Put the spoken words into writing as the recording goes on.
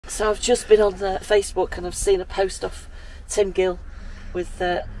So I've just been on Facebook and I've seen a post off Tim Gill with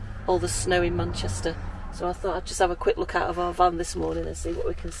all the snow in Manchester. So I thought I'd just have a quick look out of our van this morning and see what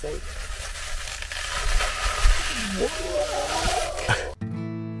we can see.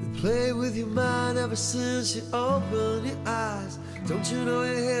 You play with your mind ever since you opened your eyes. Don't you know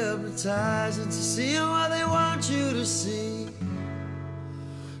you're hypnotized into seeing what they want you to see?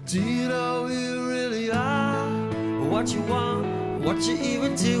 Do you know who you really are? Or what you want? What you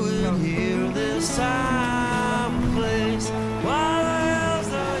even doing here in this time and place? Why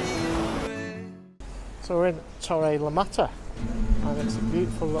else are you afraid? So we're in Torre La Mata, and it's a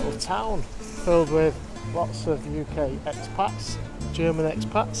beautiful little town filled with lots of UK expats, German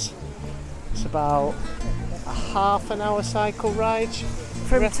expats. It's about a half an hour cycle ride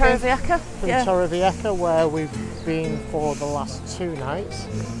From Torrevieja? From Torrevieja, where we've been for the last 2 nights.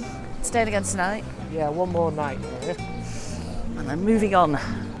 Staying again tonight. Yeah, one more night here. And then moving on.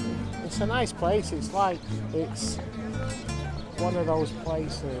 It's a nice place. It's one of those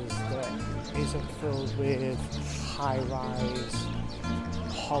places that isn't filled with high-rise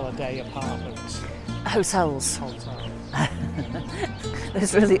holiday apartments. Hotels.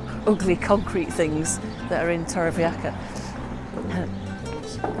 There's really ugly concrete things that are in Torrevieja.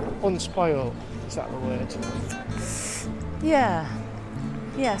 It's unspoiled, is that the word? Yeah.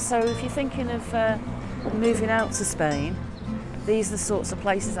 Yeah, so if you're thinking of moving out to Spain, these are the sorts of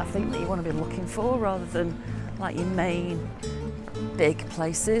places I think that you want to be looking for rather than like your main big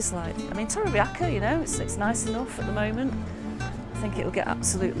places. Like, I mean, Torrevieja, you know, it's nice enough at the moment. I think it'll get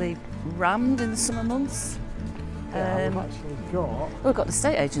absolutely rammed in the summer months. Yeah, we've got the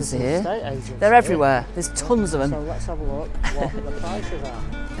estate agents here. Estate agents They're everywhere. There's tons of them. So let's have a look what the prices are.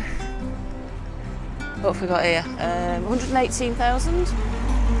 What have we got here? 118,000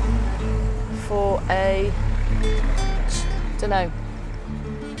 for a, don't know.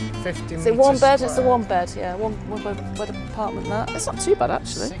 50 Is it one bed? square. It's a one bed, yeah. One bed apartment. That it's not too bad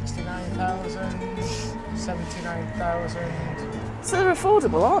actually. 69,000, 79,000. So they're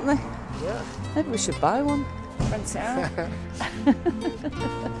affordable, aren't they? Yeah. Maybe we should buy one. Rent it out.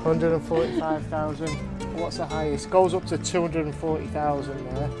 145,000. What's the highest? Goes up to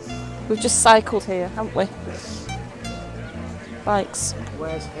 240,000 there. We've just cycled here, haven't we? Bikes.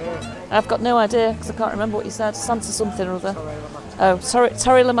 Where's here? I've got no idea because I can't remember what you said. Santa something or other. Torre La Mata. Oh, sorry,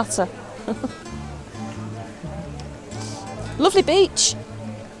 Torre La Mata. Lovely beach.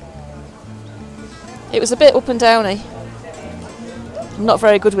 It was a bit up and downy. I'm not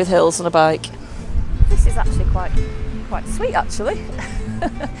very good with hills on a bike. This is actually quite sweet, actually.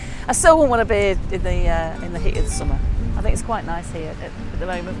 I still wouldn't want to be in the heat of the summer. I think it's quite nice here at the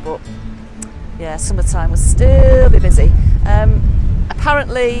moment, but yeah, summertime will still be busy.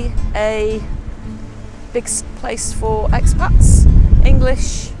 Apparently, a big place for expats,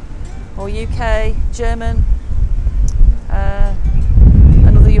 English or UK, German,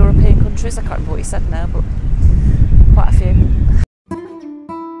 and other European countries. I can't remember what you said now, but quite a few.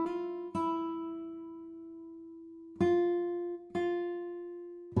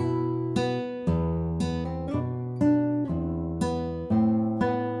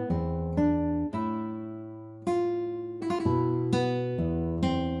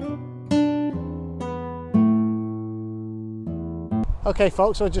 Okay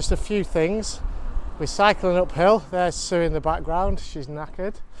folks, so just a few things. We're cycling uphill. There's Sue in the background, she's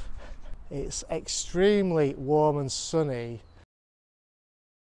knackered. It's extremely warm and sunny.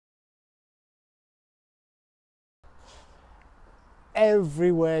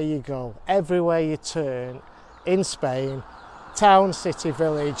 Everywhere you go, everywhere you turn in Spain, town, city,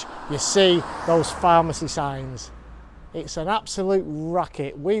 village, you see those pharmacy signs. It's an absolute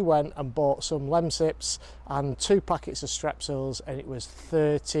racket. We went and bought some Lemsips and 2 packets of Strepsils and it was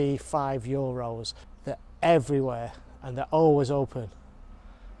 35 euros. They're everywhere and they're always open.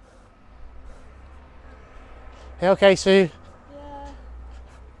 You okay, Sue? Yeah,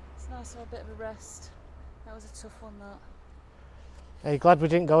 it's nice to have a bit of a rest. That was a tough one, that. Are you glad we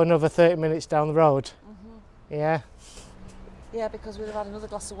didn't go another 30 minutes down the road? Mm-hmm. Yeah? Yeah, because we'd have had another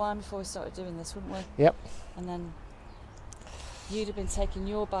glass of wine before we started doing this, wouldn't we? Yep. And then you'd have been taking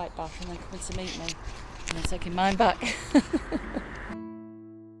your bike back and then coming to meet me and then taking mine back.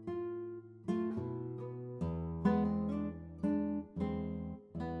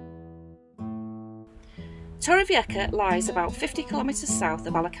 Torrevieja lies about 50 kilometres south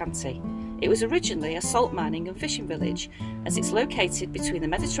of Alicante. It was originally a salt mining and fishing village, as it's located between the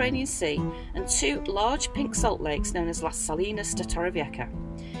Mediterranean Sea and 2 large pink salt lakes known as Las Salinas de Torrevieja.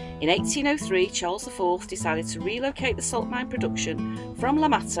 In 1803, Charles IV decided to relocate the salt mine production from La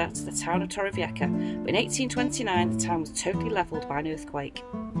Mata to the town of Torrevieja, but in 1829 the town was totally levelled by an earthquake.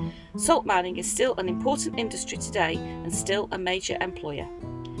 Salt mining is still an important industry today and still a major employer.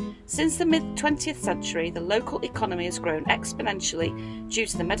 Since the mid-20th century, the local economy has grown exponentially due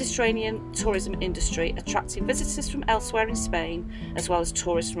to the Mediterranean tourism industry attracting visitors from elsewhere in Spain as well as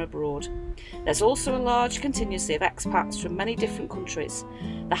tourists from abroad. There's also a large contingency of expats from many different countries.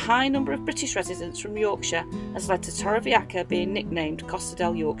 The high number of British residents from Yorkshire has led to Torrevieja being nicknamed Costa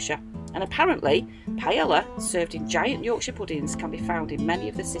del Yorkshire, and apparently paella served in giant Yorkshire puddings can be found in many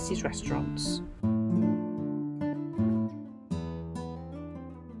of the city's restaurants.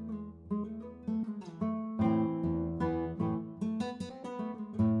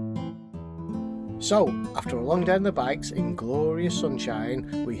 So, after a long day on the bikes in glorious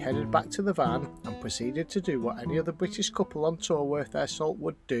sunshine, we headed back to the van and proceeded to do what any other British couple on tour worth their salt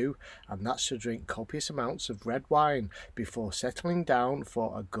would do, and that's to drink copious amounts of red wine before settling down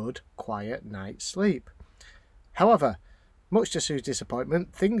for a good, quiet night's sleep. However, much to Sue's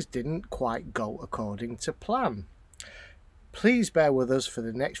disappointment, things didn't quite go according to plan. Please bear with us for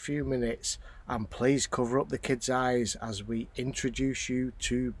the next few minutes, and please cover up the kids' eyes as we introduce you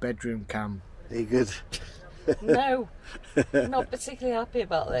to bedroom cam. Are you good? No, not particularly happy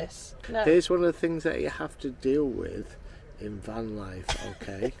about this. No. Here's one of the things that you have to deal with in van life,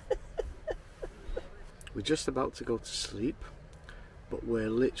 okay? We're just about to go to sleep, but we're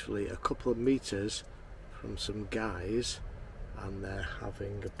literally a couple of metres from some guys and they're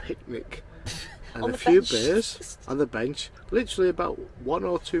having a picnic and a few beers on the bench, literally about 1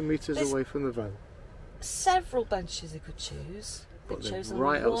 or 2 metres away from the van. Several benches they could choose. But they're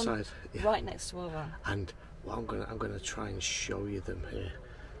right outside, yeah. Right next to our van. And well, I'm gonna try and show you them here,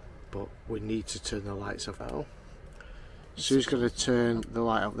 but we need to turn the lights off now. Sue's gonna turn the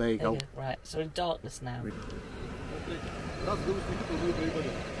light off. There you go. Right, so in darkness now. I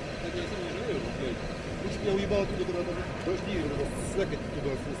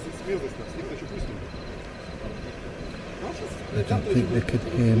don't think they could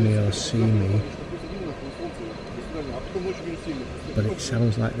hear me or see me, but it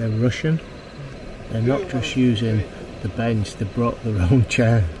sounds like they're Russian. They're not just using the bench, they brought their own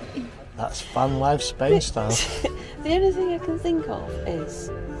chair. That's van life Spain style. The only thing I can think of is...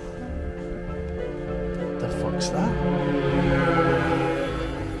 The fuck's that?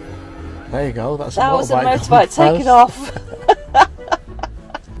 There you go, that's that a motorbike. Was a motorbike taking off.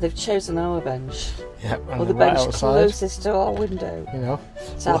 They've chosen our bench. Yep, or the bench outside, closest to our window. You know,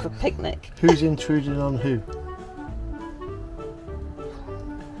 to have a picnic. Who's intruding on who?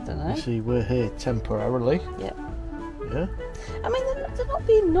 I don't know. You see, we're here temporarily. Yep. Yeah. I mean, they're not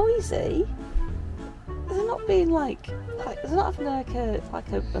being noisy. They're not being like they're not having like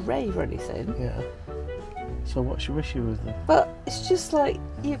a rave or anything. Yeah. So what's your issue with them? But it's just like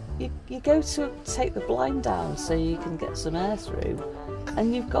you go to take the blind down so you can get some air through,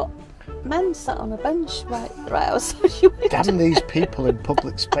 and you've got men sat on a bench right outside your window. Damn these people in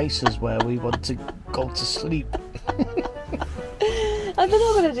public spaces where we want to go to sleep. And they're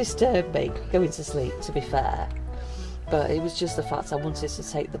not going to disturb me going to sleep, to be fair. But it was just the fact I wanted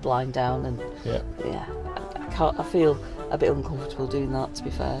to take the blind down, and yeah, I feel a bit uncomfortable doing that, to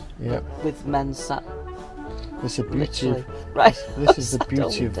be fair. Yeah. With men sat. This is the beauty of, right. This is the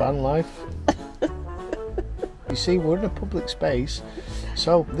beauty of van life. You see, we're in a public space,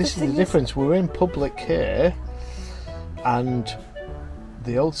 so this is the difference. We're in public here, and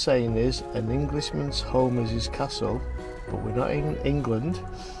the old saying is, an Englishman's home is his castle, but we're not in England,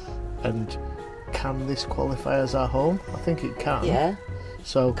 and can this qualify as our home? I think it can. Yeah.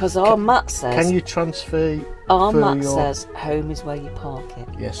 So, because our map says... Can you transfer... Our map says home is where you park it.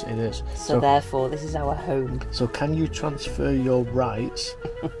 Yes, it is. So therefore, this is our home. So can you transfer your rights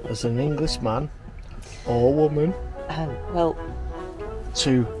as an Englishman or woman well,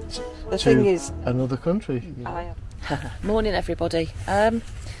 to thing is, another country? Morning, everybody.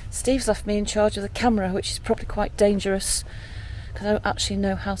 Steve's left me in charge of the camera, which is probably quite dangerous because I don't actually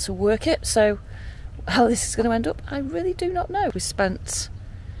know how to work it. So how this is going to end up, I really do not know. We spent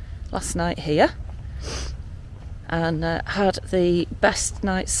last night here and had the best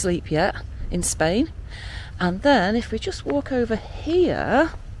night's sleep yet in Spain. And then if we just walk over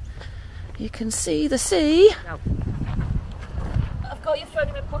here, you can see the sea. No. I've got your phone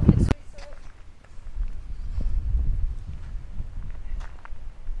in my pocket.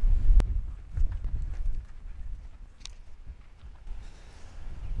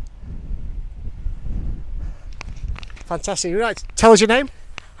 Fantastic. Right, tell us your name.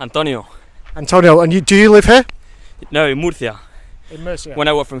 Antonio. Antonio, and do you live here? No, in Murcia. In Murcia? when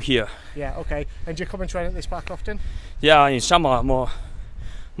I was from here. Yeah, okay. And do you come and train at this park often? Yeah, in summer more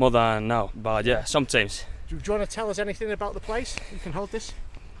than now, but yeah, sometimes. Do you want to tell us anything about the place? You can hold this.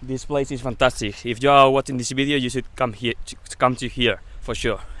 This place is fantastic. If you are watching this video, you should come to here for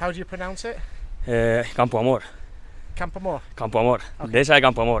sure. How do you pronounce it? Campo Amor. Campo Amor. Campo Amor. Okay. Dehesa de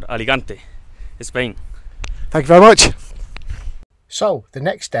Campo Amor, Alicante, Spain. Thank you very much. So, the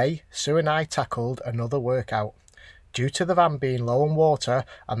next day, Sue and I tackled another workout. Due to the van being low on water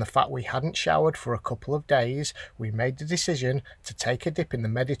and the fact we hadn't showered for a couple of days, we made the decision to take a dip in the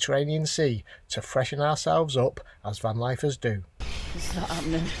Mediterranean Sea to freshen ourselves up as van lifers do. It's not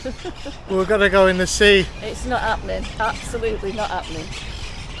happening. We're going to go in the sea. It's not happening. Absolutely not happening.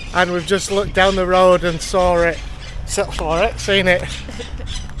 And we've just looked down the road and seen it.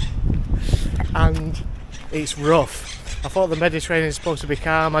 And it's rough. I thought the Mediterranean is supposed to be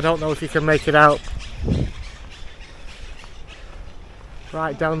calm. I don't know if you can make it out.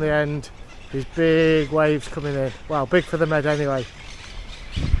 Right down the end, these big waves coming in. Well, big for the Med anyway.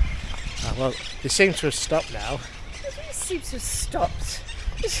 Oh, well, they seem to have stopped now. It seems to have stopped.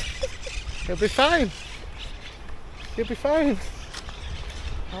 You'll be fine. You'll be fine.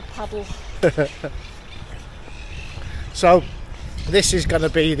 I'll paddle. So, this is going to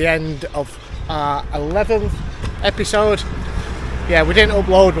be the end of our 11th episode. Yeah, we didn't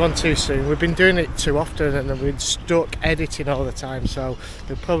upload one too soon. We've been doing it too often and we've been stuck editing all the time, so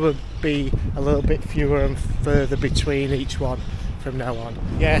there'll probably be a little bit fewer and further between each one from now on.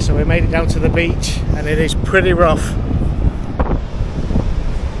 Yeah, so we made it down to the beach and it is pretty rough.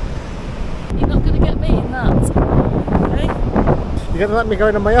 You're not going to get me in that, okay? You're going to let me go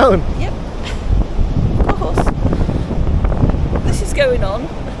in on my own? Yep. Of course. This is going on.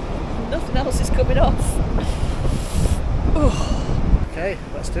 Nothing else is coming off. Okay,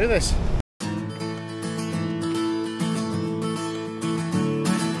 let's do this.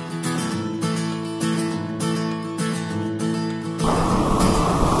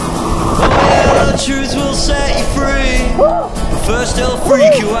 The truth will set you free, but first it'll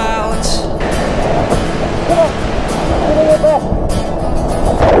freak you out.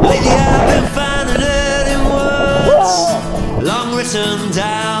 Lately I've been finding it in words long written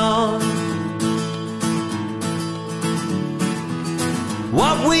down.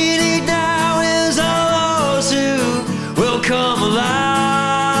 What we need now is all those who will come alive,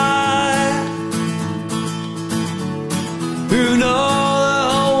 who know the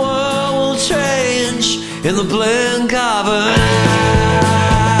whole world will change in the blink of an eye.